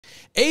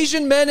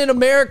Asian men in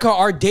America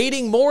are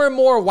dating more and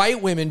more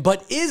white women,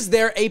 but is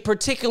there a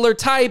particular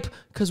type?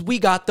 Because we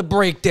got the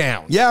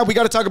breakdown. Yeah, we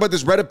got to talk about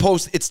this Reddit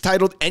post. It's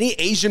titled, "Any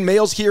Asian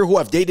males here who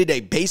have dated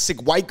a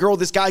basic white girl?"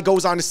 This guy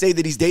goes on to say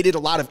that he's dated a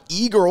lot of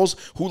e-girls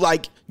who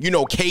like, you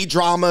know,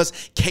 K-dramas,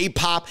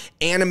 K-pop,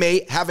 anime,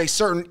 have a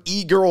certain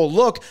e-girl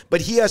look,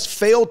 but he has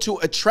failed to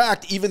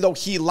attract, even though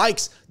he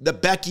likes the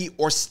Becky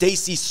or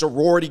Stacy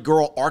sorority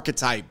girl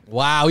archetype.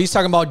 Wow, he's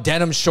talking about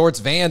denim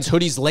shorts, Vans,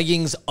 hoodies,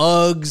 leggings,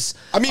 Uggs.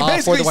 I mean,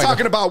 basically he's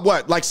talking about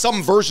what? Like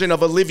some version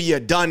of Olivia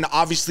Dunn.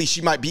 Obviously,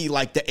 she might be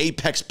like the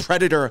apex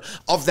predator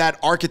of that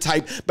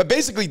archetype. But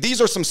basically,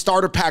 these are some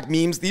starter pack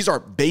memes. These are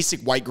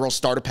basic white girl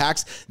starter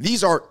packs.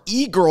 These are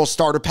e-girl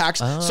starter packs.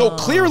 So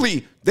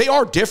clearly, they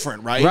are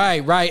different, right?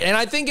 Right. And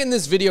I think in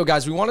this video,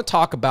 guys, we want to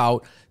talk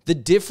about the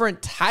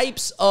different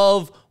types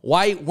of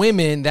white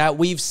women that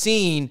we've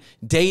seen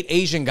date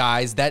Asian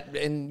guys that,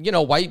 and you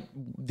know,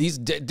 there's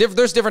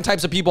different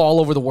types of people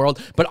all over the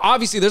world, but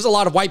obviously there's a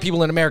lot of white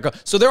people in America.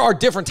 So there are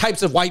different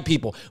types of white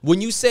people.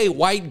 When you say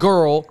white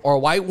girl or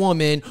white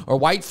woman or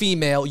white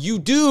female,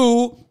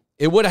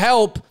 it would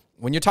help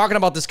when you're talking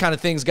about this kind of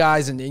things,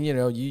 guys. And you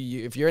know,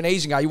 if you're an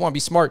Asian guy, you want to be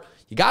smart.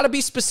 You got to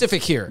be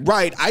specific here.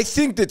 Right. I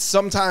think that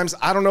sometimes,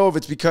 I don't know if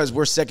it's because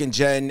we're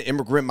second-gen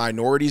immigrant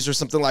minorities or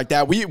something like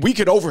that, we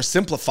could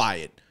oversimplify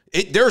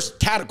it. There's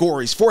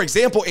categories. For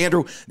example,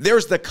 Andrew,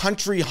 there's the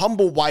country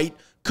humble white,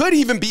 could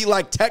even be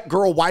like tech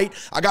girl white.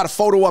 I got a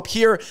photo up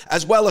here,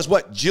 as well as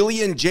what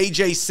Jillian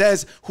JJ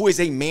says, who is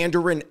a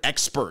Mandarin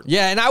expert.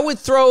 Yeah, and I would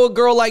throw a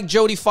girl like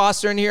Jodie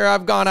Foster in here.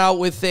 I've gone out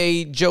with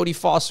a Jodie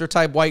Foster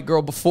type white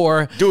girl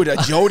before. Dude, a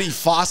Jodie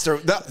Foster,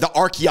 the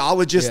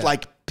archaeologist,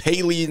 like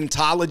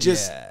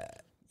paleontologist. Yeah.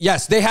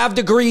 Yes, they have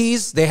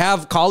degrees. They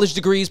have college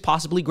degrees,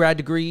 possibly grad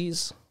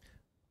degrees.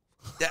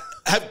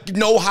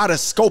 Know how to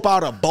scope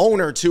out a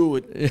bone or two.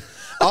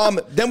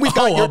 Then we've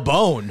got a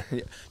bone.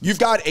 You've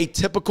got a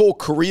typical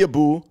Korea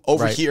boo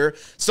over here.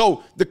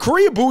 So the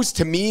Korea boos,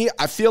 to me,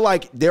 I feel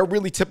like they're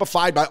really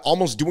typified by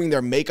almost doing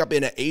their makeup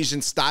in an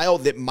Asian style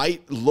that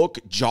might look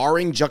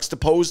jarring,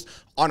 juxtaposed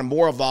on a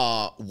more of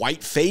a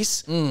white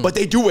face, but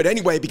they do it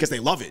anyway because they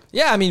love it.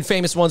 Yeah, I mean,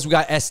 famous ones, we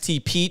got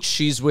ST Peach.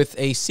 She's with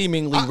a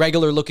seemingly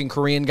regular-looking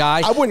Korean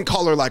guy. I wouldn't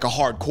call her like a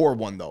hardcore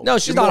one, though. No,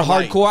 she's not a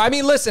hardcore. I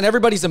mean, listen,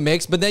 everybody's a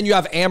mix, but then you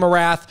have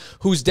Amarath,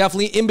 who's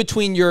definitely in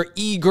between your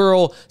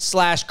e-girl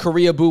 /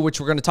 Korea boo, which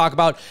we're going to talk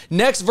about.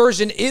 Next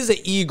version is an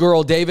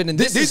e-girl, David, and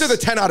these are the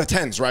 10 out of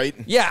 10s, right?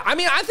 Yeah, I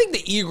mean, I think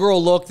the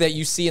e-girl look that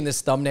you see in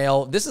this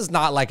thumbnail, this is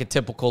not like a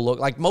typical look.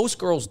 Like, most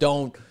girls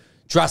don't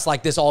dress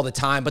like this all the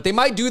time, but they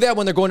might do that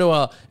when they're going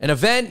to an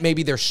event.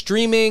 Maybe they're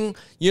streaming,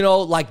 you know,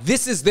 like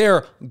this is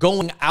their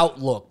going out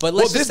look. But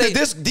let's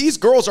these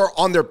girls are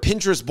on their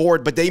Pinterest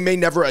board, but they may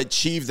never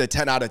achieve the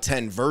 10 out of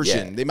 10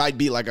 version. Yeah. They might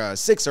be like a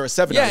 6 or a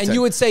 7 out of 10. And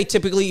you would say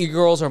typically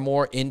girls are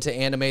more into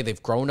anime.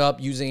 They've grown up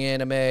using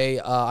anime.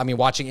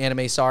 Watching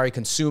anime,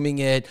 consuming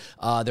it.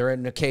 They're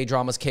into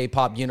K-dramas,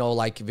 K-pop, you know,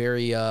 like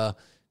very,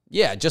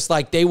 just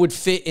like they would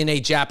fit in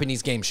a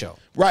Japanese game show.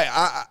 Right.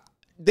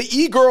 The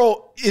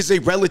e-girl is a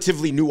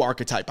relatively new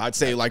archetype. I'd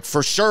say, like,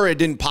 for sure it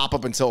didn't pop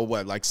up until,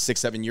 what, like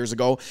 6-7 years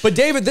ago? But,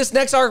 David, this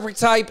next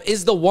archetype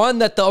is the one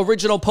that the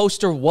original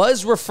poster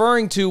was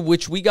referring to,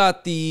 which we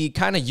got the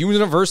kind of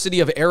University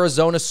of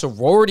Arizona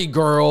sorority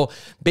girl,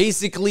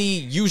 basically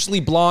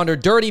usually blonde or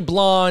dirty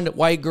blonde,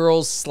 white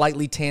girls,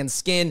 slightly tan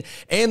skin.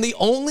 And the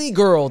only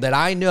girl that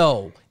I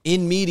know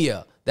in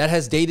media that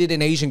has dated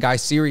an Asian guy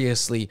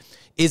seriously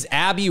is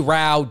Abby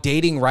Rao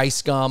dating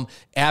Rice Gum.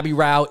 Abby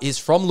Rao is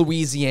from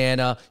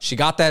Louisiana. She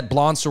got that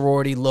blonde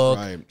sorority look.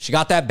 Right. She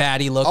got that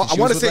baddie look. I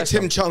want to say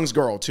Tim Chung's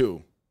girl,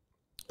 too.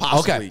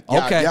 Possibly.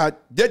 Okay. Yeah,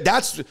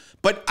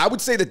 but I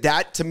would say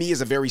that to me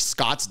is a very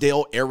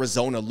Scottsdale,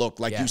 Arizona look,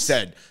 like you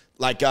said.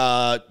 Like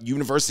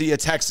University of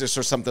Texas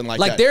or something like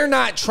that. Like, they're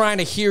not trying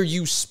to hear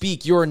you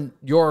speak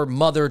your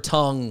mother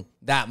tongue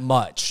that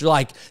much.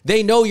 Like,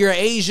 they know you're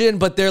Asian,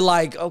 but they're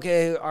like,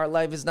 okay, our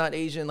life is not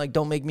Asian. Like,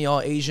 don't make me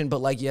all Asian, but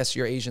like, yes,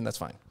 you're Asian. That's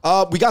fine.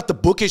 We got the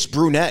bookish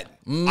brunette.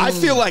 I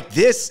feel like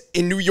this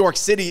in New York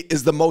City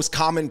is the most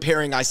common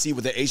pairing I see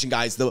with the Asian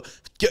guys.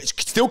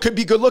 Still could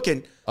be good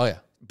looking. Oh, yeah.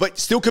 But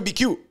still could be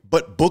cute.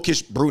 But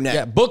bookish brunette.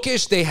 Yeah,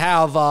 bookish. They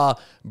have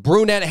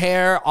brunette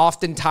hair,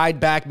 often tied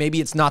back.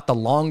 Maybe it's not the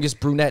longest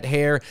brunette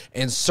hair,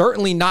 and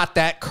certainly not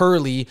that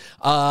curly.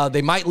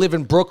 They might live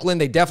in Brooklyn.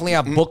 They definitely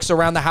have books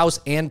around the house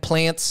and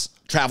plants.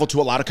 Travel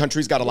to a lot of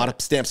countries, got a lot of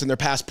stamps in their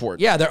passport.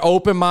 Yeah, they're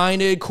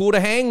open-minded, cool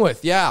to hang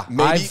with. Yeah.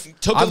 Maybe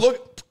took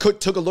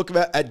a look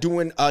at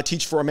doing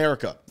Teach for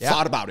America. Yeah.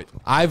 Thought about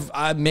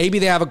it. Maybe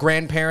they have a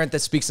grandparent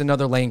that speaks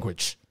another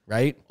language.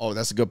 Right? Oh,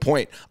 that's a good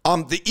point.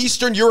 The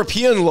Eastern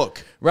European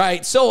look.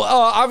 Right. So,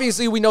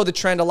 obviously, we know the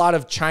trend. A lot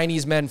of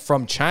Chinese men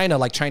from China,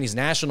 like Chinese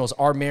nationals,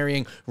 are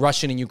marrying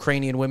Russian and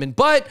Ukrainian women.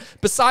 But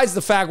besides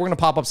the fact, we're going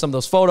to pop up some of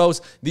those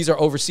photos. These are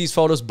overseas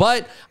photos.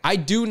 But I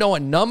do know a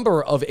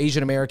number of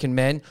Asian American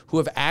men who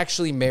have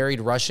actually married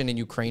Russian and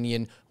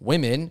Ukrainian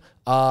women,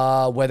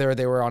 whether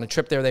they were on a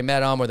trip there, they met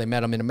them, or they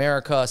met them in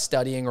America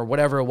studying or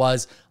whatever it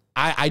was.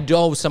 I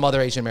know some other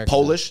Asian American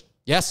Polish. Men.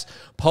 Yes.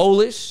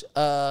 Polish.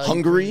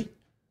 Hungary.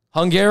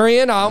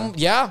 Hungarian.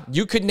 Yeah,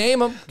 you could name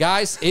them.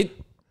 Guys,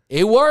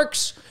 it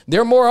works.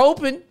 They're more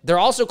open. They're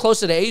also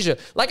closer to Asia.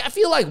 Like, I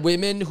feel like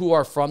women who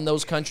are from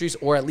those countries,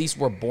 or at least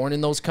were born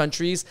in those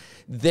countries,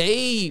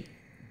 they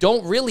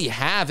don't really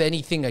have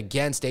anything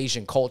against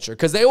Asian culture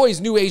because they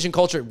always knew Asian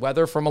culture,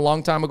 whether from a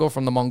long time ago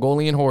from the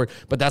Mongolian horde,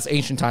 but that's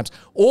ancient times,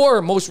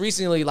 or most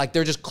recently, like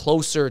they're just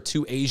closer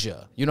to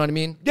Asia. You know what I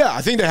mean? Yeah,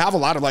 I think they have a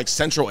lot of like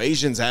Central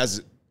Asians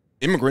as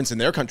immigrants in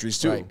their countries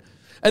too. Right.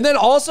 And then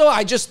also,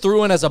 I just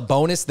threw in as a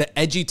bonus the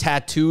edgy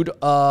tattooed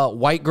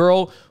white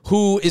girl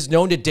who is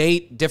known to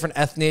date different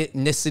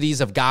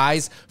ethnicities of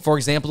guys. For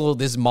example,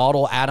 this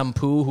model, Adam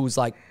Poo, who's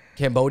like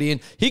Cambodian.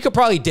 He could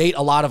probably date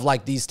a lot of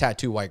like these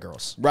tattoo white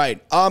girls.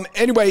 Right.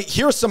 Anyway,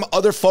 here's some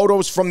other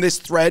photos from this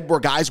thread where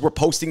guys were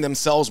posting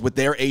themselves with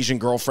their Asian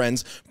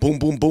girlfriends. Boom,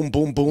 boom, boom,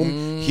 boom,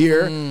 boom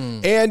here.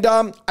 And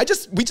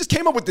we just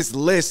came up with this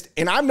list,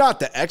 and I'm not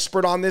the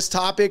expert on this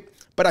topic,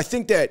 but I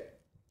think that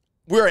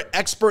we're an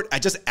expert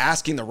at just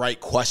asking the right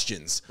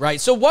questions. Right.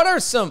 So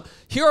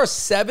here are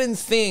 7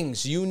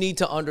 things you need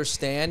to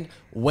understand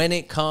when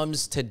it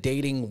comes to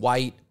dating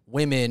white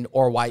women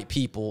or white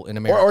people in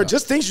America. Or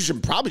just things you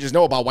should probably just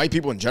know about white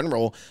people in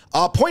general.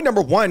 Point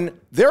number 1,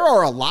 there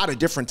are a lot of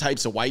different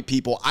types of white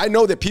people. I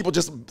know that people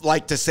just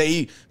like to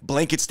say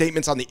blanket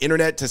statements on the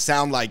internet to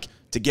sound like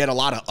to get a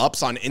lot of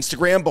ups on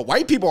Instagram, but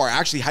white people are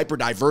actually hyper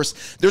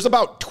diverse. There's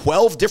about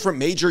 12 different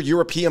major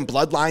European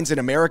bloodlines in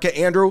America,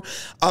 Andrew.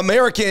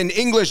 American,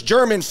 English,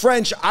 German,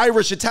 French,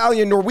 Irish,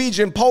 Italian,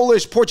 Norwegian,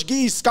 Polish,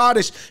 Portuguese,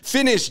 Scottish,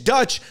 Finnish,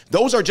 Dutch.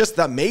 Those are just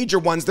the major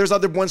ones. There's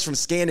other ones from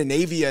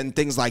Scandinavia and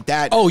things like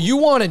that. Oh, you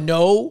want to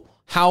know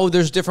how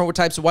there's different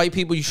types of white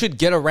people? You should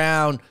get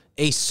around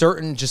a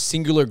certain just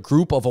singular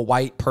group of a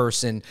white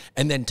person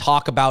and then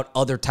talk about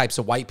other types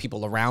of white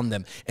people around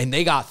them. And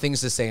they got things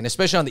to say. And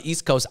especially on the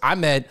East Coast, I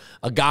met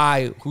a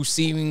guy who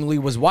seemingly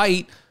was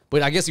white,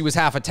 but I guess he was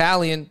half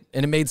Italian,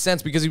 and it made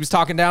sense because he was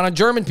talking down on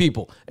German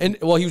people. And,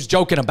 well, he was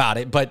joking about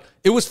it, but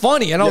it was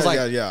funny. And I was like,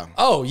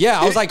 oh,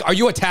 yeah. I was like, are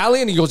you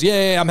Italian? And he goes,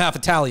 yeah, I'm half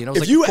Italian. I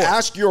was if you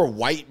ask your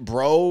white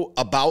bro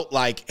about,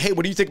 like, hey,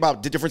 what do you think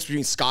about the difference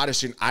between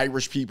Scottish and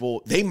Irish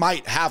people? They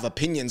might have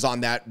opinions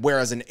on that,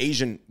 whereas an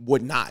Asian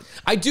would not.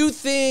 I do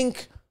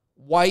think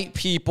white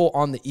people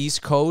on the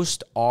East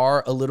Coast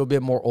are a little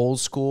bit more old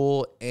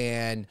school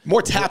and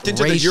more tapped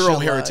into the Euro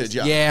heritage.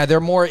 Yeah, they're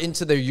more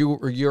into their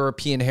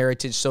European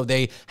heritage, so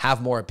they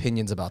have more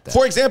opinions about that.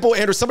 For example,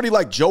 Andrew, somebody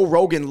like Joe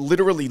Rogan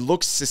literally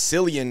looks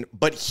Sicilian,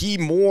 but he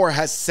more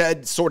has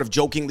said sort of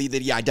jokingly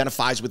that he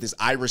identifies with his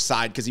Irish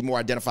side because he more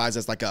identifies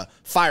as like a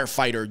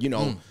firefighter, you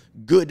know,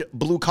 good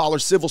blue-collar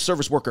civil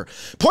service worker.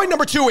 Point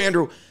number 2,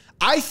 Andrew.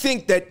 I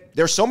think that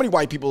there's so many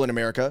white people in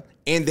America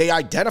and they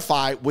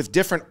identify with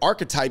different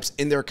archetypes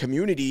in their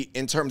community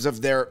in terms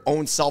of their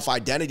own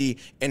self-identity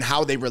and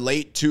how they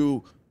relate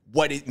to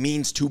what it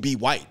means to be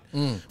white.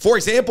 For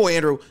example,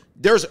 Andrew,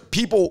 there's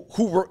people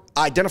who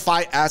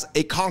identify as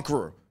a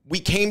conqueror. We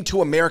came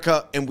to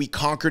America and we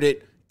conquered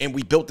it and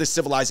we built this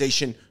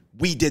civilization.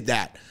 We did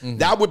that.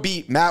 That would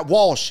be Matt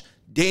Walsh,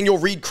 Daniel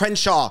Reed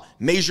Crenshaw,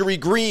 Marjorie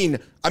Green, to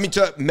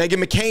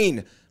Meghan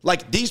McCain.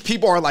 Like, these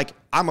people are like,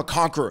 I'm a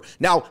conqueror.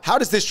 Now, how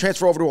does this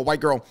transfer over to a white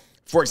girl,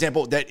 for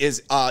example, that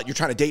is you're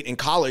trying to date in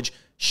college?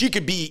 She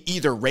could be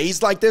either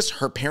raised like this,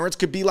 her parents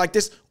could be like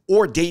this,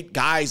 or date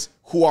guys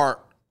who are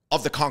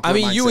of the conqueror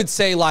mindset. You would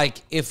say,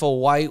 like, if a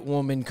white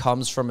woman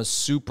comes from a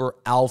super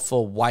alpha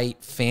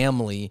white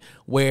family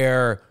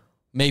where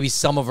maybe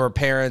some of her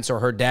parents or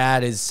her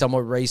dad is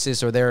somewhat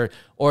racist,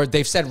 or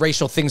they've said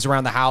racial things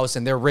around the house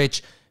and they're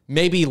rich,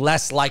 maybe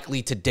less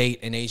likely to date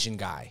an Asian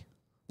guy.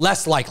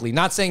 Less likely.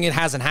 Not saying it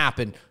hasn't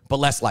happened, but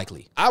less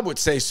likely. I would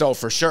say so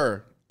for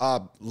sure.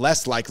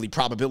 Less likely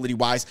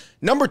probability-wise.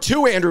 Number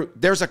 2, Andrew,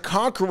 there's a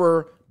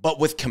conqueror, but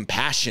with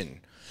compassion.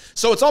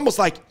 So it's almost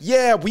like,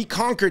 yeah, we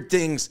conquered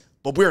things,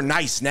 but we're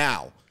nice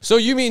now. So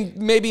you mean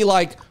maybe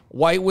like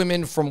white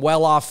women from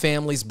well-off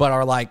families, but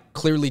are like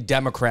clearly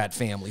Democrat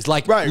families,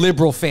 like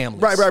liberal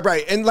families.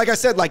 Right. And like I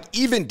said, like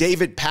even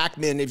David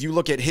Pakman, if you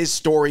look at his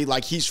story,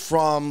 like he's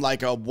from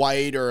like a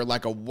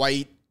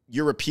white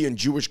European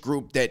Jewish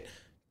group that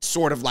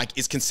sort of like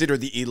is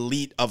considered the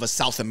elite of a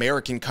South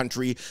American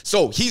country.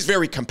 So he's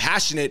very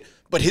compassionate,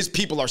 but his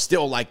people are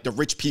still like the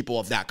rich people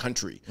of that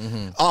country.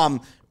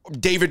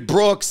 David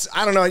Brooks,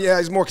 I don't know, yeah,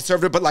 he's more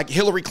conservative, but like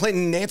Hillary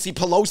Clinton, Nancy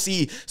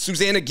Pelosi,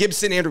 Susanna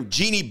Gibson, Andrew,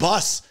 Jeannie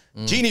Buss.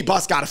 Jeannie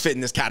Buss got to fit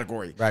in this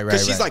category.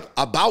 Because she's like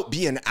about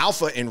being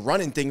alpha and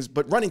running things,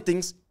 but running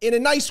things in a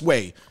nice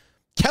way.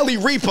 Kelly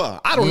Ripa,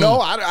 I don't know.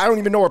 I don't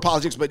even know her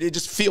politics, but it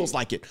just feels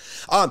like it.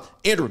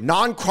 Andrew,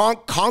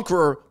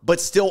 non-conqueror,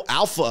 but still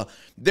alpha.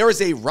 There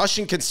is a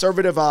Russian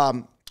conservative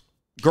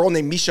girl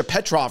named Misha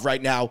Petrov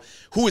right now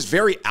who is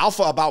very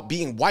alpha about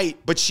being white,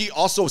 but she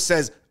also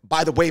says,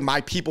 by the way,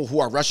 my people who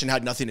are Russian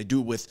had nothing to do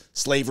with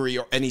slavery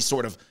or any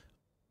sort of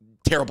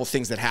terrible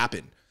things that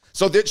happened.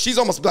 So she's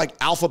almost like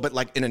alpha, but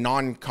like in a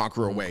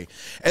non-conqueror way.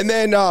 And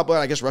then, but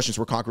I guess Russians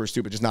were conquerors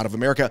too, but just not of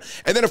America.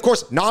 And then, of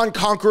course,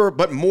 non-conqueror,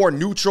 but more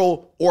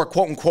neutral or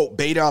quote-unquote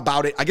beta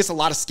about it. I guess a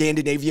lot of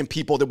Scandinavian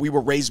people that we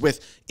were raised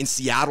with in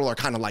Seattle are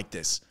kind of like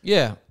this.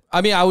 Yeah.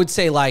 I mean, I would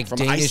say like From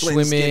Danish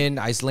women,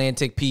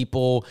 Icelandic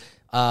people,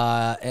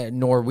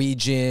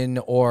 Norwegian,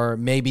 or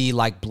maybe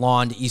like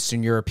blonde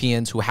Eastern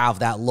Europeans who have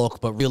that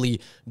look, but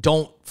really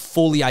don't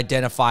fully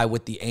identify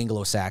with the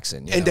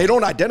Anglo-Saxon. And they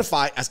don't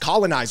identify as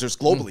colonizers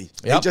globally.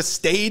 Yep. They just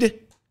stayed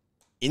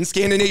in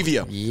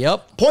Scandinavia.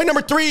 Yep. Point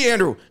number 3,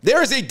 Andrew.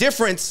 There is a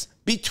difference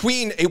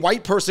between a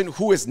white person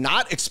who is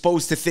not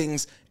exposed to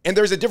things, and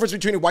there's a difference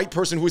between a white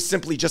person who is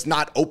simply just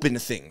not open to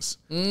things.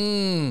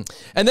 And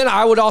then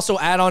I would also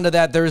add on to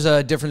that, there's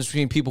a difference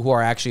between people who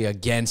are actually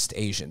against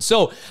Asians.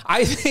 So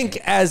I think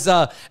as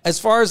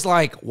far as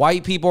like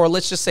white people, or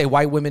let's just say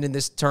white women in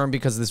this term,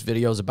 because this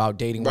video is about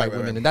dating white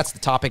women, and that's the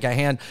topic at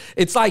hand.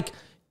 It's like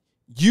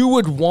you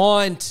would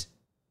want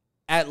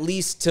at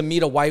least to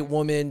meet a white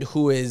woman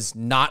who is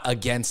not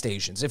against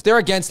Asians. If they're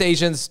against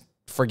Asians,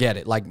 forget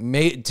it. Like,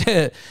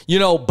 you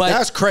know, but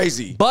that's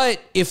crazy. But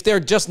if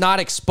they're just not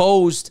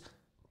exposed,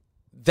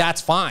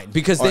 that's fine,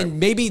 because then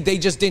maybe they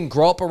just didn't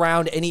grow up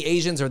around any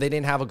Asians, or they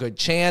didn't have a good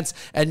chance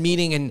at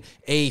meeting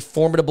a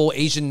formidable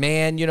Asian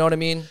man. You know what I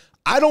mean?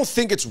 I don't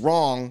think it's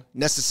wrong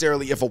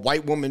necessarily if a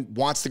white woman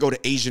wants to go to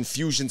Asian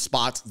fusion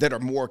spots that are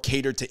more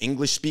catered to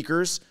English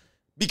speakers,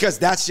 because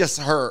that's just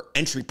her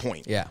entry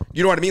point. Yeah.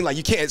 You know what I mean? Like,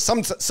 you can't, some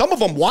of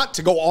them want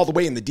to go all the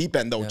way in the deep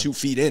end, though, 2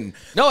 feet in.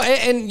 No,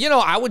 and you know,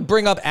 I would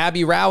bring up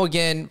Abby Rao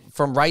again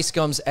from Rice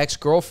Gum's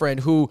ex-girlfriend,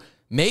 who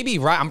maybe,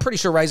 I'm pretty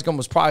sure Rice Gum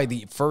was probably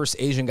the first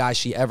Asian guy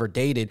she ever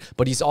dated,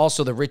 but he's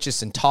also the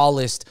richest and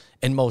tallest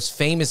and most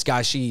famous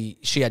guy she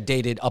had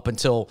dated up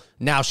until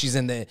now. She's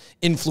in the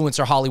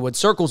influencer Hollywood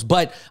circles.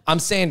 But I'm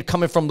saying,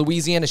 coming from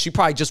Louisiana, she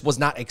probably just was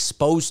not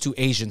exposed to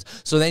Asians.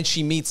 So then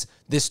she meets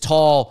this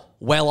tall,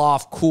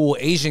 well-off, cool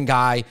Asian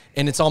guy,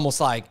 and it's almost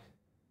like,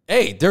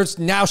 hey,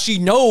 now she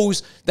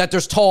knows that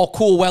there's tall,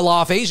 cool,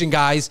 well-off Asian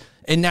guys,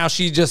 and now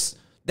she doesn't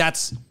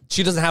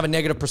have a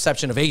negative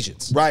perception of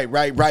Asians.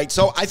 Right.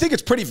 So I think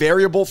it's pretty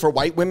variable for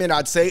white women,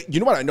 I'd say. You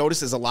know what I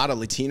noticed is a lot of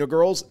Latina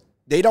girls,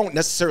 they don't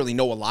necessarily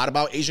know a lot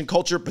about Asian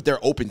culture, but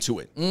they're open to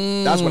it.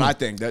 That's what I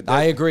think.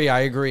 I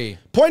agree.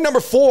 Point number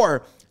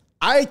 4,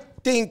 I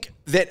think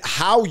that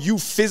how you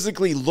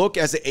physically look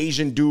as an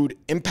Asian dude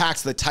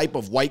impacts the type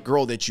of white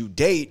girl that you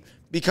date,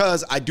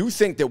 because I do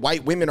think that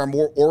white women are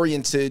more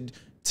oriented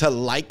to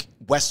like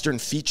Western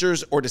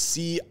features, or to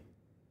see,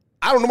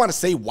 I don't want to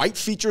say white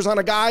features on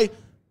a guy,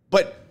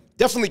 but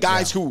definitely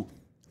guys who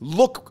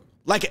look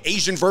like an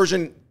Asian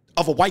version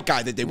of a white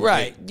guy that they would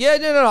date. Yeah,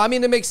 no. I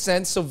mean, it makes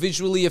sense. So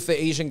visually, if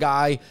the Asian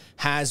guy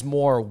has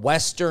more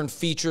Western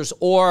features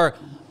or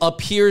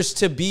appears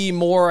to be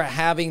more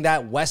having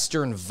that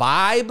Western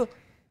vibe,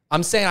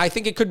 I'm saying I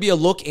think it could be a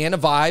look and a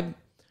vibe.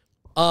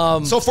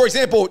 So, for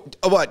example,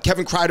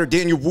 Kevin Kreider,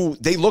 Daniel Wu,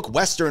 they look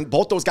Western.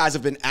 Both those guys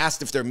have been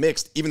asked if they're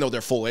mixed, even though they're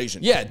full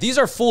Asian. Yeah, these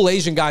are full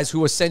Asian guys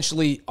who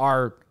essentially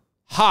are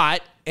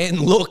hot and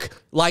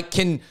look like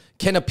can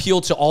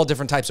appeal to all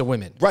different types of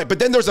women. Right, but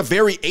then there's a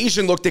very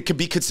Asian look that could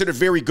be considered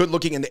very good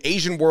looking in the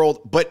Asian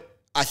world, but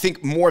I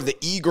think more of the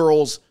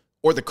e-girls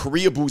or the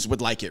Korea boos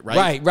would like it,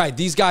 right? Right.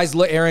 These guys,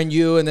 Aaron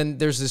Yu, and then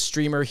there's this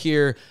streamer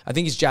here, I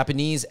think he's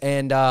Japanese,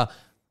 and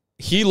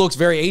he looks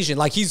very Asian.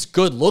 Like, he's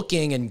good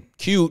looking and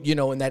cute, you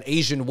know, in that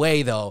Asian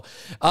way, though.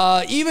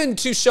 Even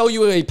to show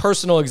you a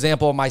personal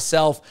example of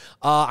myself,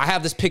 I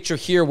have this picture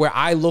here where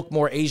I look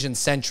more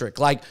Asian-centric.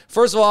 Like,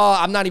 first of all,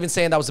 I'm not even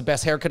saying that was the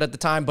best haircut at the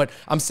time, but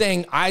I'm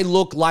saying I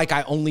look like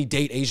I only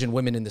date Asian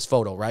women in this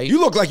photo, right?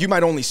 You look like you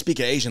might only speak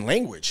an Asian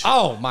language.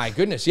 Oh, my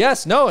goodness.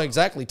 Yes. No,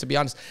 exactly, to be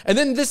honest. And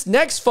then this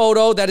next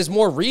photo that is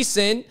more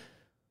recent,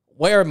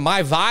 where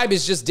my vibe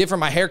is just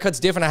different. My haircut's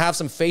different. I have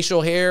some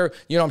facial hair.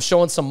 You know, I'm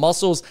showing some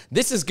muscles.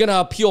 This is going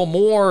to appeal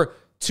more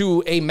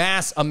to a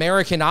mass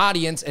American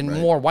audience and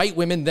more white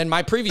women than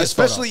my previous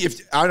Especially photo.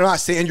 if, I'm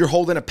not saying you're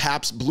holding a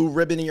Pabst Blue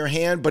Ribbon in your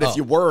hand, but if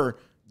you were,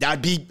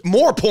 that'd be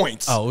more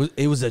points. Oh,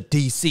 it was a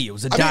DC. It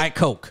was a Diet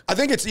Coke. I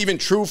think it's even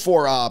true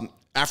for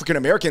African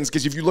Americans,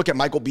 because if you look at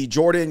Michael B.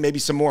 Jordan, maybe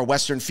some more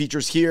Western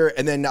features here,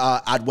 and then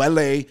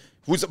Adwele,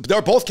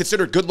 they're both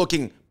considered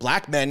good-looking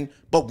black men,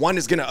 but one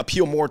is going to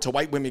appeal more to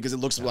white women because it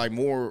looks like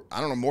more,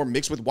 I don't know, more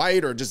mixed with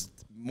white or just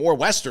more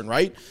Western,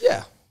 right?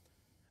 Yeah.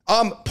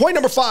 Point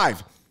number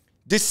 5,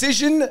 the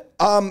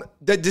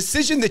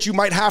decision that you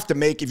might have to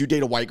make if you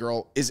date a white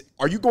girl is,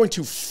 are you going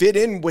to fit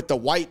in with the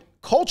white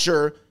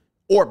culture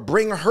or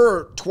bring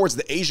her towards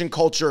the Asian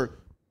culture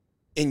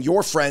in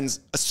your friends,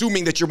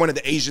 assuming that you're one of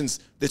the Asians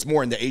that's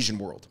more in the Asian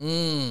world?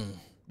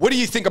 What do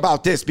you think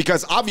about this?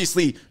 Because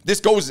obviously this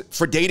goes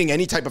for dating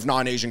any type of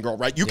non-Asian girl,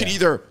 right? You could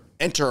either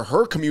enter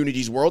her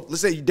community's world.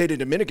 Let's say you date a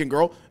Dominican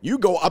girl. You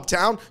go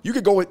uptown. You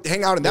could go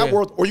hang out in that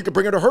world, or you could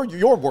bring her to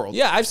your world.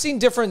 Yeah, I've seen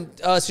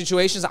different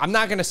situations. I'm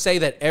not going to say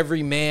that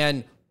every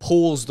man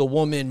pulls the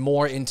woman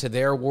more into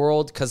their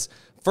world, because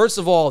first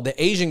of all,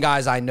 the Asian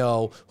guys I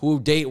know who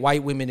date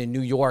white women in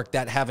New York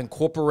that have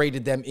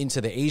incorporated them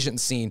into the Asian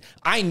scene,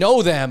 I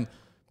know them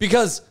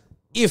because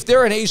if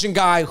they're an Asian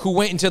guy who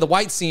went into the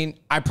white scene,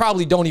 I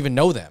probably don't even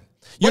know them.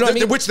 You know what I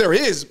mean? Which there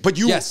is, but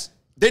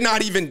they're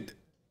not even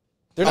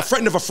a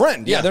friend of a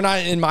friend. Yeah, they're not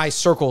in my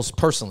circles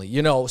personally,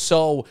 you know?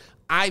 So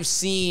I've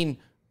seen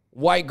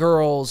white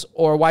girls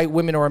or white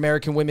women or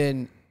American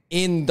women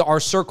in our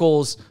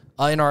circles,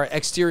 in our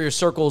exterior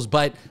circles,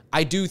 but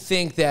I do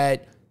think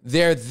that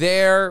they're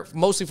there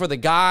mostly for the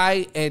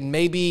guy, and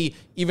maybe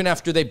even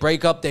after they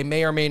break up, they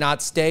may or may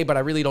not stay, but I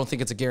really don't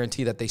think it's a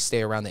guarantee that they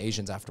stay around the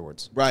Asians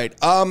afterwards. Right.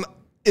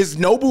 Is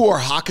Nobu or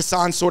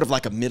Hakkasan sort of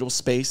like a middle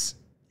space?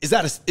 Is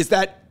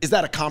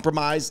that a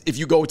compromise if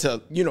you go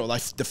to, you know,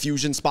 like the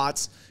fusion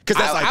spots? Because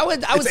that's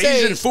like, I would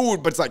say Asian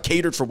food, but it's like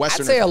catered for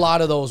Western. I'd say a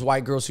lot of those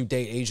white girls who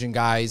date Asian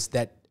guys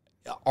that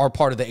are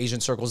part of the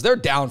Asian circles, they're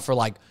down for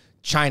like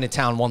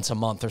Chinatown once a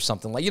month or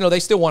something. Like, you know, they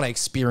still want to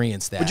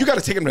experience that. But you got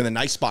to take them to the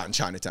nice spot in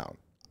Chinatown.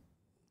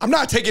 I'm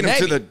not taking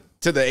them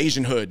to the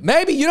Asian hood.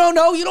 Maybe. You don't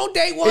know. You don't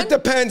date one. It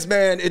depends,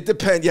 man. It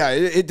depends. Yeah,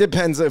 it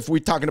depends if we're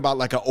talking about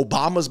like a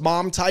Obama's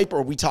mom type or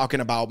are we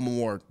talking about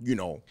more, you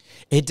know.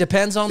 It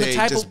depends on the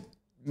type of.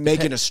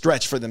 Making a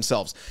stretch for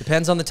themselves.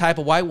 Depends on the type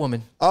of white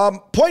woman.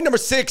 Point number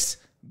 6,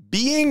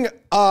 being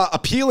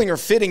appealing or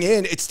fitting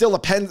in, it still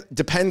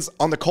depends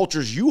on the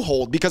cultures you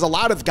hold, because a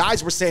lot of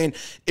guys were saying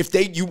if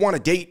you want to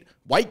date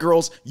white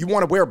girls, you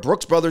want to wear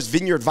Brooks Brothers,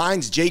 Vineyard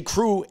Vines, J.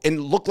 Crew, and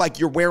look like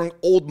you're wearing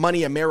old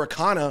money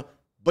Americana,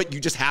 but you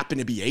just happen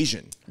to be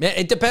Asian. Man,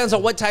 it depends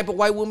on what type of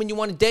white woman you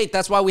want to date.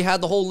 That's why we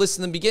had the whole list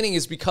in the beginning,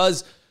 is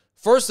because,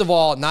 first of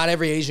all, not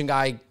every Asian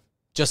guy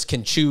just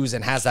can choose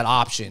and has that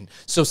option.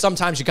 So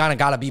sometimes you kind of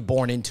got to be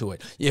born into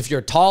it. If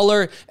you're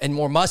taller and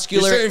more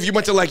muscular. You're saying if you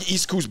went to like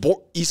East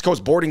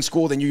Coast boarding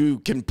school, then you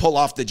can pull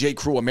off the J.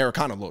 Crew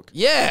Americana look.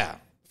 Yeah,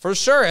 for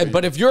sure.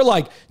 But if you're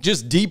like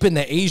just deep in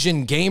the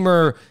Asian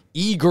gamer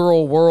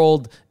e-girl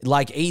world,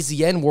 like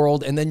AZN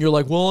world, and then you're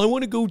like, well, I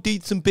want to go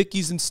date some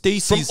Bickies and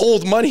Stacy's. From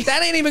old money.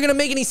 That ain't even going to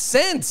make any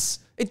sense.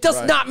 It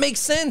does not make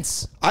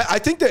sense. I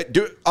think that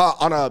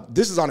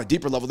this is on a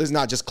deeper level. This is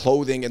not just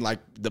clothing and like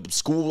the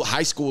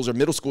high schools or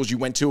middle schools you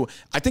went to.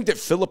 I think that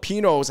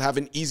Filipinos have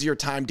an easier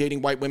time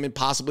dating white women,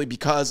 possibly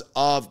because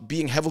of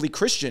being heavily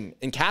Christian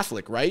and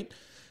Catholic, right?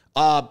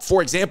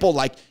 For example,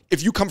 like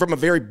if you come from a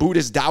very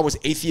Buddhist, Taoist,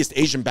 atheist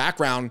Asian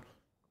background,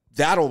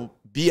 that'll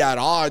be at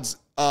odds,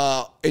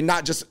 and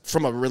not just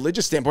from a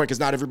religious standpoint, because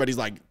not everybody's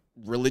like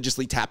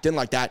religiously tapped in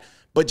like that,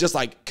 but just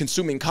like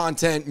consuming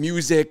content,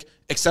 music,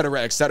 et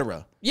cetera, et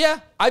cetera.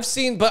 Yeah, I've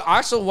seen, but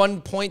also one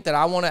point that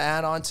I want to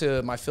add on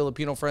to my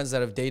Filipino friends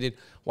that have dated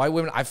white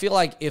women, I feel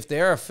like if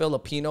they're a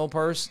Filipino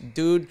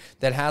dude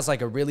that has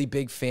like a really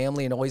big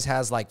family and always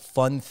has like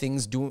fun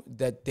things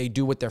that they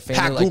do with their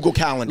family, Pack like Google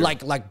Calendar,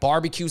 like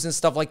barbecues and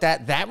stuff like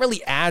that, that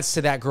really adds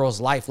to that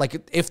girl's life.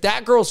 Like if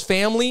that girl's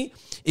family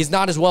is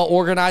not as well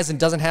organized and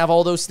doesn't have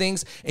all those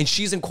things, and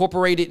she's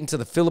incorporated into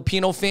the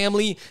Filipino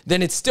family,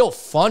 then it's still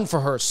fun for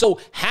her. So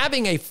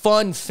having a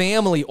fun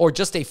family or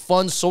just a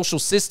fun social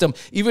system,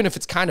 even if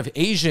it's kind of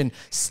Asian,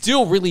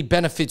 still really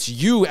benefits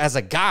you as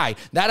a guy.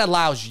 That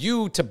allows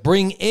you to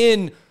bring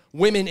in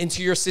women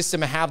into your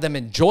system and have them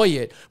enjoy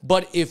it.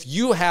 But if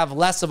you have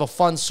less of a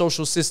fun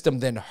social system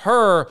than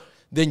her,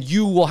 then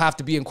you will have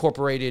to be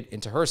incorporated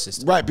into her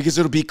system. Right, because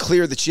it'll be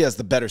clear that she has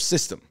the better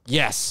system.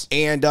 Yes.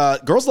 And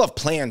girls love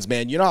plans,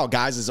 man. You know how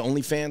guys is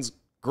OnlyFans?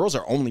 Girls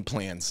are only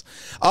plans.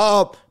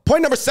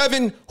 Point number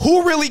 7,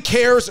 who really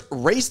cares?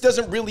 Race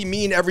doesn't really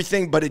mean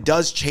everything, but it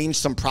does change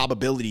some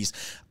probabilities.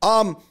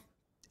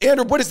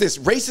 Andrew, what is this?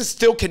 Race is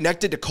still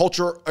connected to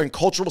culture and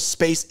cultural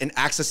space and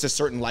access to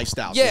certain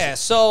lifestyles. Yeah,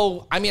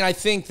 so, I mean, I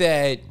think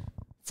that,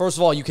 first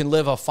of all, you can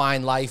live a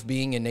fine life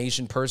being an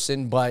Asian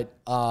person, but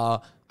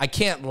I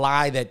can't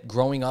lie that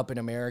growing up in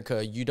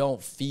America, you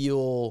don't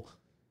feel,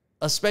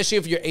 especially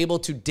if you're able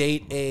to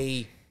date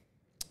a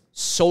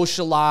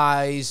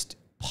socialized,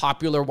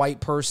 popular white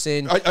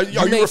person. Are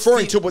you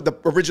referring to what the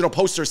original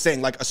poster is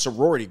saying, like a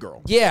sorority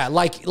girl? Yeah,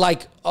 like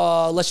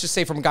let's just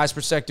say from a guy's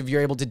perspective,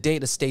 you're able to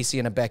date a Stacy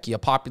and a Becky, a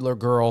popular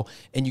girl,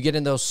 and you get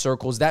in those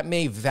circles. That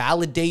may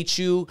validate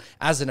you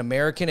as an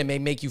American. It may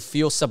make you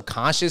feel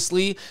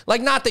subconsciously,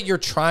 like not that you're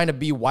trying to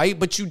be white,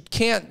 but you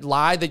can't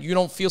lie that you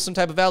don't feel some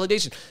type of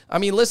validation. I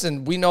mean,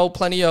 listen, we know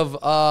plenty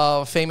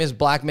of famous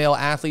black male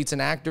athletes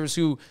and actors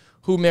who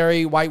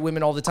marry white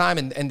women all the time,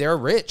 and they're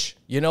rich.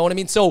 You know what I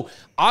mean? So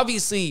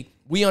obviously,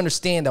 we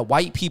understand that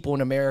white people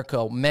in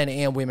America, men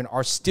and women,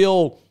 are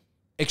still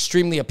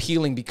extremely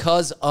appealing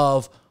because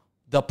of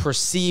the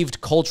perceived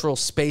cultural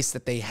space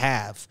that they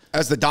have.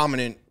 As the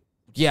dominant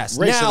race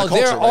now, of the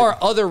culture, there are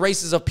other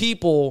races of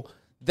people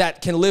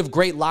that can live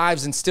great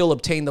lives and still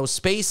obtain those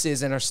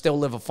spaces and still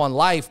live a fun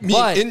life.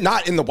 But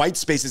not in the white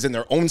spaces, in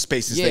their own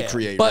spaces they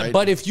create, right?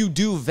 But if you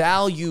do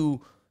value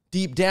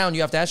deep down,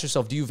 you have to ask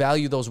yourself, do you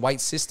value those white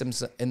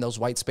systems in those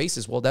white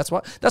spaces? Well, that's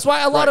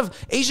why a lot of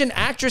Asian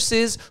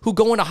actresses who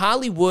go into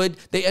Hollywood,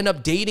 they end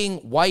up dating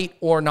white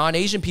or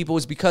non-Asian people,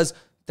 is because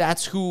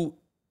that's who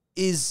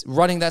is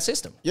running that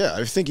system. Yeah,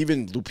 I think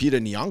even Lupita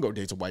Nyong'o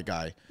dates a white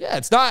guy. Yeah,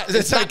 it's not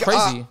like,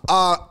 crazy.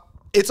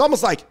 It's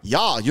almost like,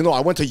 yeah, you know,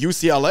 I went to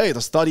UCLA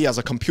to study as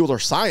a computer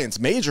science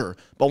major,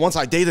 but once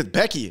I dated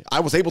Becky,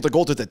 I was able to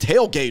go to the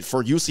tailgate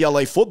for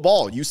UCLA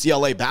football,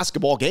 UCLA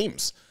basketball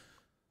games.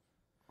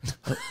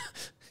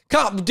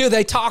 Do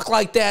they talk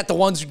like that, the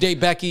ones who date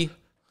Becky?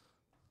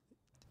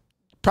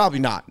 Probably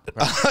not.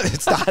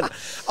 It's not.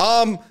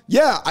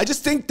 Yeah, I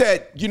just think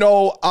that, you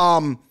know,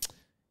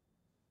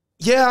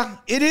 yeah,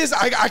 it is.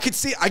 I could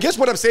see, I guess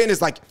what I'm saying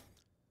is like,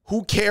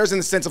 who cares in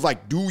the sense of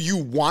like, do you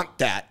want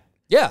that?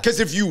 Yeah. Because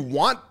if you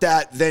want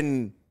that,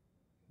 then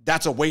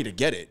that's a way to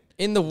get it.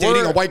 In the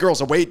Dating a white girl is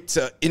a way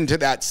to into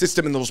that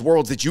system in those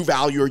worlds that you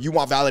value or you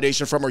want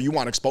validation from or you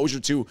want exposure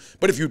to.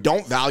 But if you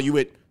don't value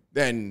it,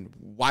 then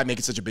why make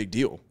it such a big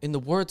deal? In the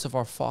words of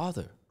our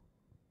father,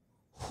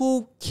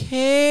 who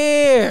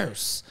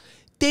cares?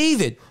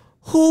 David,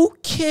 who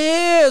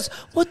cares?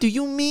 What do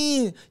you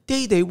mean?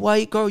 Date a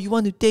white girl. You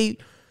want to date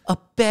a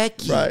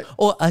Becky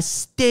or a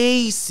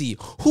Stacy?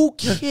 Who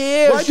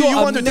cares? Why do you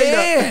want to date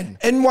an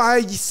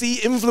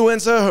NYC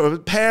influencer? Her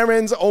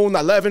parents own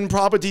 11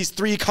 properties,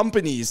 3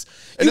 companies.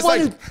 And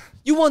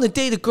you want to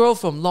date a girl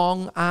from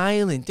Long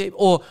Island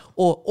or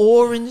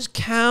Orange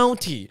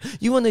County.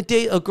 You want to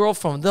date a girl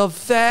from the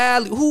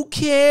Valley. Who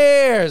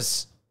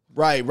cares?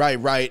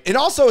 Right. And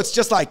also, it's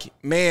just like,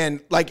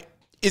 man, like,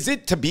 is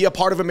it to be a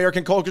part of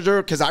American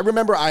culture? Because I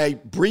remember I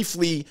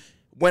briefly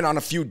went on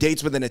a few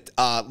dates with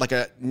like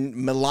a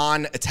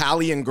Milan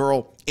Italian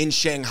girl in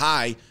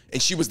Shanghai,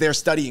 and she was there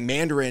studying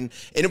Mandarin,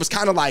 and it was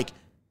kind of like,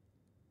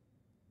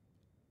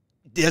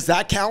 does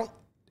that count?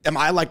 Am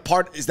I like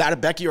is that a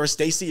Becky or a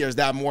Stacy, or is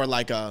that more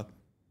like a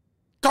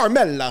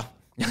Carmela?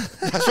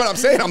 That's what I'm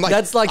saying. I'm like,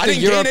 that's like I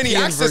didn't gain any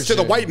access to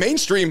the white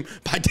mainstream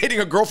by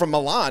dating a girl from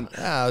Milan.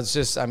 Yeah, it's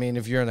just, I mean,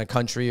 if you're in a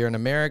country or in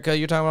America,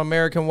 you're talking about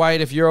American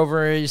white. If you're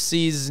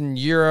overseas in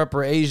Europe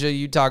or Asia,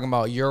 you're talking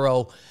about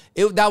Euro.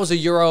 That was a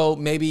Euro.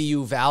 Maybe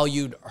you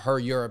valued her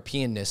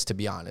Europeanness, to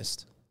be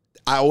honest.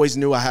 I always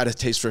knew I had a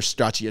taste for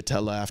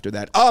stracciatella after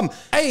that.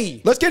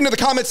 Hey, let's get into the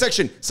comment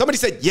section. Somebody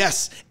said,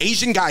 yes,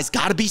 Asian guys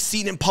got to be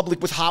seen in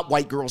public with hot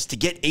white girls to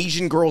get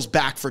Asian girls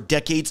back for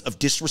decades of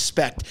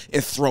disrespect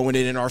and throwing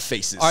it in our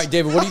faces. All right,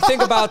 David, what do you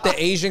think about the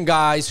Asian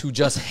guys who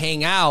just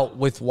hang out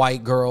with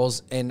white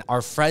girls and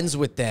are friends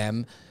with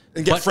them?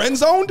 And get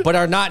friend-zoned? But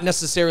are not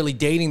necessarily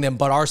dating them,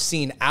 but are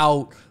seen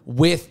out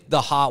with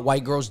the hot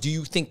white girls. Do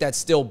you think that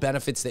still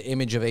benefits the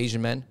image of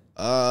Asian men?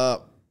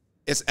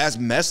 It's as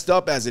messed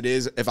up as it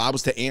is. If I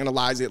was to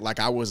analyze it like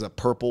I was a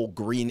purple,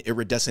 green,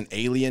 iridescent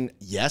alien,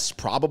 yes,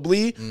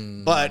 probably.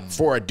 But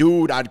for a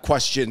dude, I'd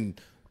question,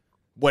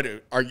 what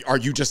are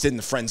you just in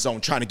the friend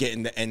zone trying to get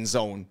in the end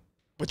zone,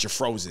 but you're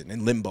frozen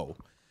in limbo?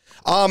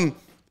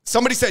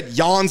 Somebody said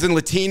yawns and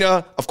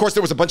Latina. Of course,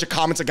 there was a bunch of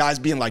comments of guys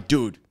being like,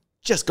 dude,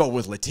 just go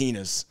with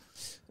Latinas.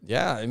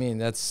 Yeah, I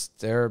mean,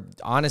 they're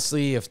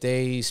honestly, if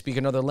they speak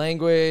another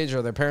language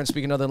or their parents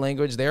speak another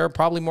language, they're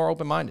probably more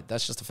open-minded.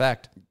 That's just a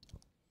fact.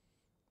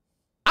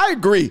 I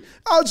agree.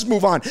 I'll just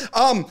move on.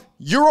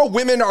 Euro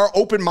women are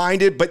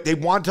open-minded, but they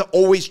want to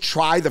always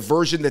try the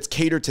version that's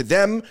catered to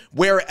them.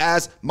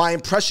 Whereas my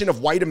impression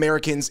of white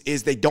Americans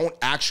is they don't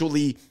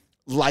actually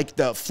like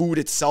the food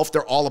itself.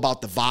 They're all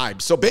about the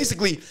vibe. So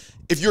basically,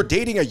 if you're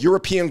dating a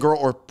European girl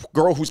or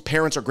girl whose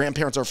parents or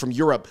grandparents are from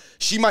Europe,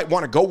 she might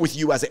want to go with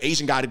you as an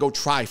Asian guy to go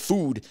try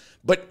food.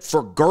 But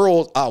for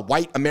girls,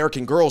 white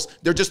American girls,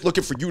 they're just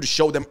looking for you to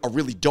show them a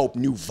really dope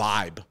new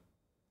vibe.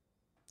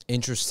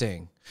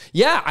 Interesting.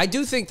 Yeah, I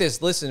do think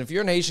this. Listen, if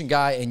you're an Asian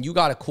guy and you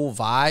got a cool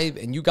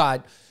vibe and you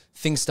got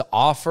things to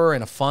offer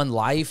and a fun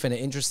life and an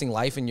interesting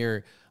life and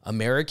you're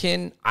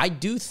American, I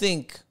do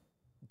think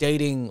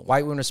dating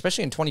white women,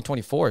 especially in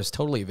 2024, is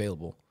totally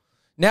available.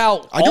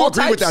 Now, I do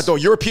agree with that, though.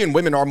 European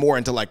women are more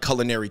into like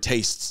culinary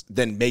tastes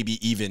than maybe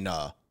even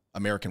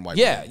American white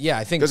women. Yeah,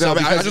 I think so.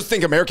 I just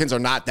think Americans are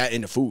not that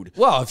into food.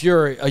 Well, if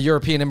you're a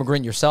European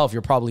immigrant yourself,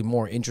 you're probably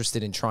more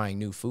interested in trying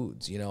new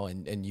foods, you know,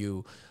 and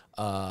you...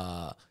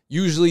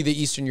 usually the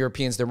Eastern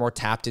Europeans, they're more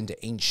tapped into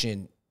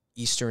ancient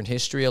Eastern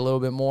history a little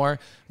bit more.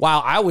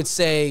 While I would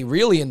say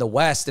really in the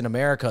West, in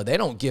America, they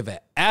don't give a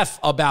F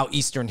about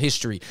Eastern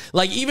history.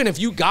 Like, even if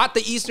you got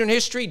the Eastern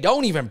history,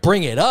 don't even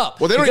bring it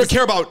up. Well, they don't even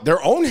care about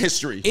their own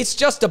history. It's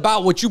just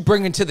about what you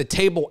bring into the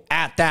table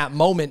at that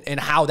moment and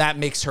how that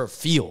makes her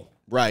feel.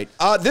 Right.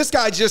 This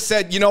guy just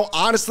said, you know,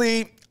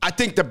 honestly, I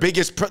think the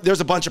biggest,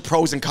 there's a bunch of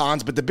pros and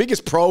cons, but the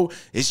biggest pro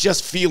is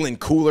just feeling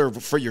cooler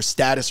for your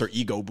status or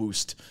ego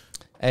boost.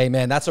 Hey,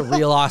 man, that's a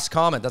real honest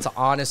comment. That's an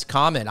honest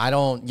comment. I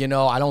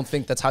don't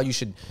think that's how you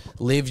should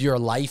live your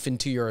life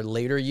into your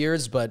later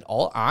years, but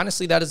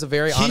honestly, that is a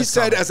very honest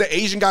comment. He said, as an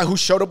Asian guy who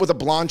showed up with a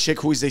blonde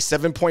chick who is a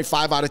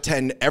 7.5 out of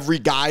 10, every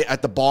guy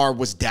at the bar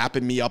was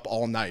dapping me up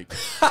all night.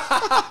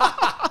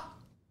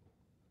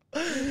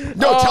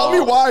 No, tell me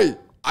why.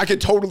 I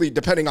could totally,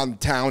 depending on the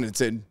town it's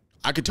in,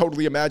 I could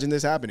totally imagine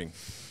this happening.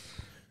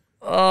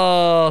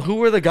 Who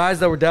were the guys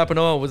that were dapping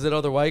on? Was it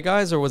other white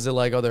guys or was it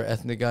like other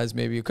ethnic guys?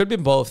 Maybe it could have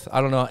been both.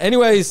 I don't know.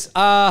 Anyways,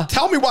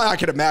 tell me why I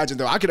could imagine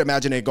though. I could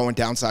imagine it going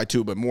downside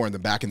too, but more in the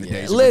back in the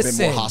days. It would have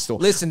been more hostile.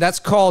 Listen, that's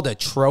called a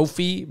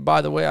trophy,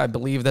 by the way. I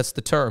believe that's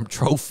the term,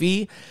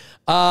 trophy.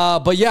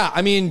 But yeah,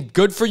 I mean,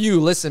 good for you.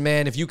 Listen,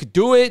 man, if you could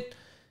do it,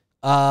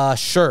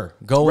 sure,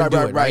 go and do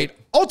it. Right.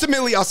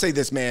 Ultimately, I'll say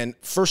this, man.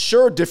 For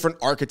sure, different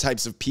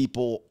archetypes of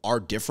people are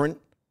different.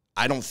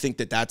 I don't think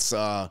that that's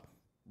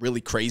really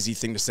crazy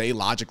thing to say.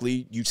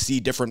 Logically, you see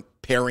different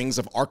pairings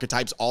of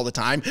archetypes all the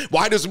time.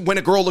 Why does when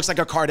a girl looks like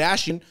a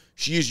Kardashian,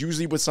 she is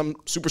usually with some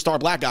superstar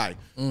black guy?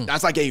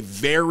 That's like a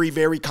very,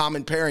 very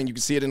common pairing. You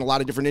can see it in a lot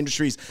of different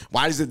industries.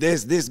 Why does it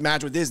this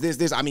match with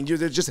this? I mean, you're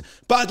just,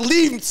 but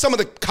leave some of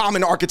the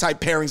common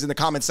archetype pairings in the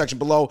comment section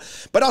below.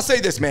 But I'll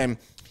say this, man.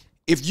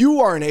 If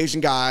you are an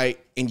Asian guy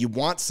and you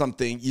want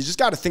something, you just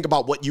got to think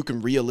about what you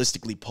can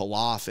realistically pull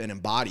off and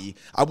embody.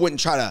 I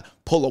wouldn't try to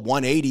pull a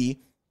 180,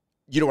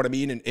 you know what I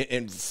mean,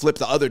 and flip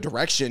the other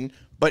direction,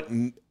 but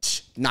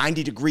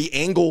 90-degree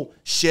angle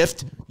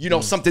shift, you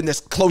know, something that's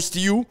close to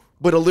you,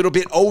 but a little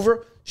bit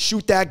over,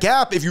 shoot that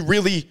gap if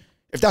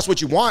that's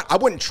what you want. I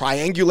wouldn't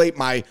triangulate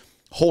my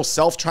whole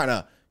self trying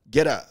to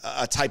get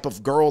a type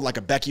of girl like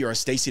a Becky or a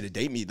Stacy to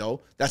date me,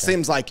 though. That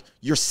seems like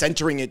you're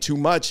centering it too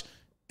much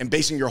and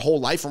basing your whole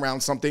life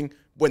around something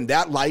when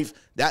that life,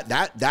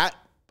 that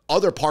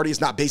other party is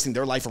not basing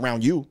their life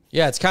around you.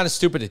 Yeah, it's kind of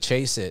stupid to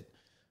chase it.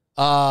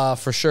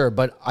 For sure.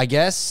 But I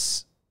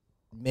guess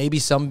maybe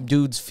some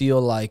dudes feel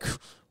like,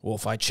 well,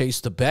 if I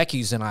chase the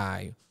Beckys and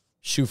I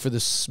shoot for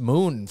the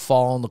moon and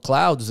fall on the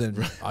clouds,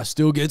 then I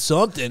still get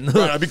something.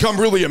 Right, I become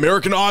really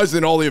Americanized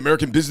and all the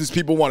American business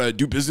people want to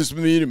do business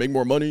with me to make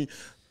more money.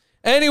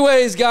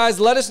 Anyways, guys,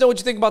 let us know what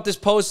you think about this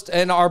post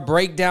and our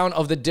breakdown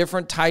of the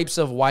different types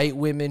of white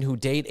women who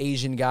date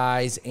Asian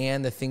guys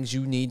and the things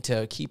you need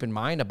to keep in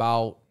mind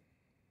about,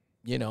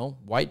 you know,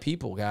 white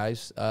people,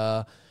 guys.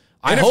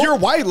 And if you're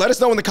white, let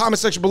us know in the comment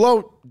section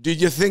below. Did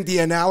you think the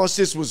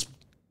analysis was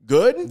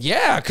good?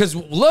 Yeah, because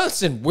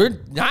listen, we're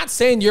not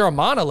saying you're a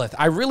monolith.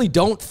 I really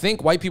don't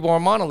think white people are a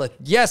monolith.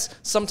 Yes,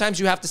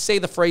 sometimes you have to say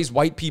the phrase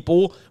white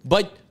people,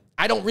 but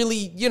I don't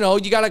really, you know,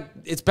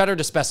 it's better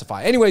to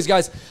specify. Anyways,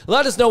 guys,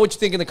 let us know what you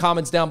think in the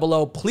comments down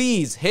below.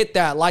 Please hit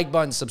that like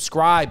button,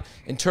 subscribe,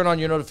 and turn on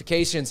your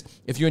notifications.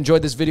 If you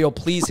enjoyed this video,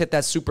 please hit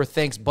that super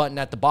thanks button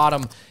at the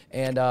bottom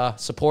and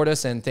support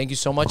us. And thank you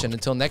so much. And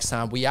until next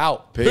time, we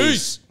out.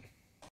 Peace.